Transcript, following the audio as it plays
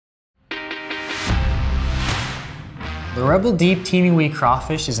The Rebel Deep Teeny Wee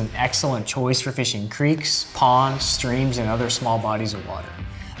Crawfish is an excellent choice for fishing creeks, ponds, streams, and other small bodies of water.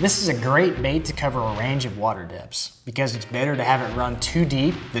 This is a great bait to cover a range of water depths because it's better to have it run too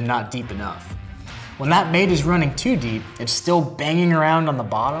deep than not deep enough. When that bait is running too deep, it's still banging around on the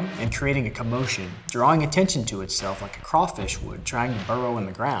bottom and creating a commotion, drawing attention to itself like a crawfish would trying to burrow in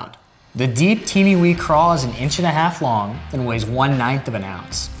the ground. The Deep Teeny Wee Craw is 1.5 inches long and weighs 1/9 of an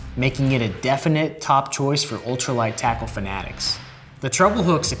ounce, making it a definite top choice for ultralight tackle fanatics. The treble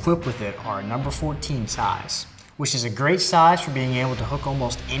hooks equipped with it are a number 14 size, which is a great size for being able to hook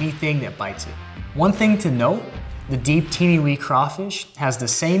almost anything that bites it. One thing to note, the Deep Teeny Wee Crawfish has the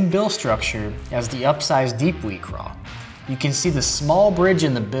same bill structure as the upsized Deep Wee Craw. You can see the small bridge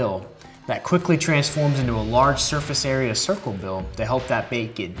in the bill that quickly transforms into a large surface area circle bill to help that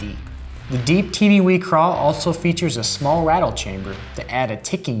bait get deep. The Deep Teeny Wee Craw also features a small rattle chamber to add a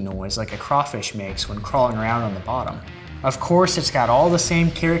ticking noise like a crawfish makes when crawling around on the bottom. Of course, it's got all the same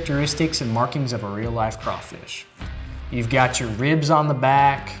characteristics and markings of a real-life crawfish. You've got your ribs on the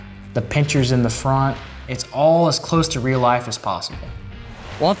back, the pinchers in the front. It's all as close to real life as possible.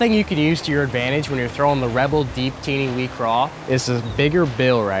 One thing you can use to your advantage when you're throwing the Rebel Deep Teeny Wee Craw is this bigger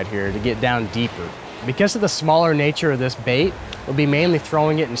bill right here to get down deeper. Because of the smaller nature of this bait, we'll be mainly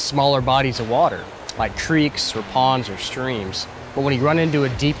throwing it in smaller bodies of water, like creeks or ponds or streams. But when you run into a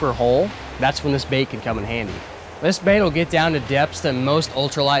deeper hole, that's when this bait can come in handy. This bait will get down to depths that most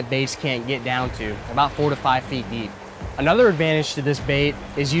ultralight baits can't get down to, about 4 to 5 feet deep. Another advantage to this bait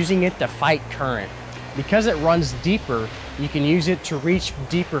is using it to fight current. Because it runs deeper, you can use it to reach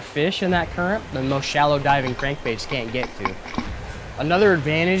deeper fish in that current than most shallow diving crankbaits can't get to. Another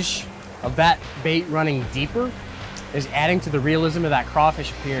advantage of that bait running deeper is adding to the realism of that crawfish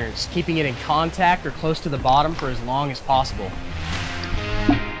appearance, keeping it in contact or close to the bottom for as long as possible.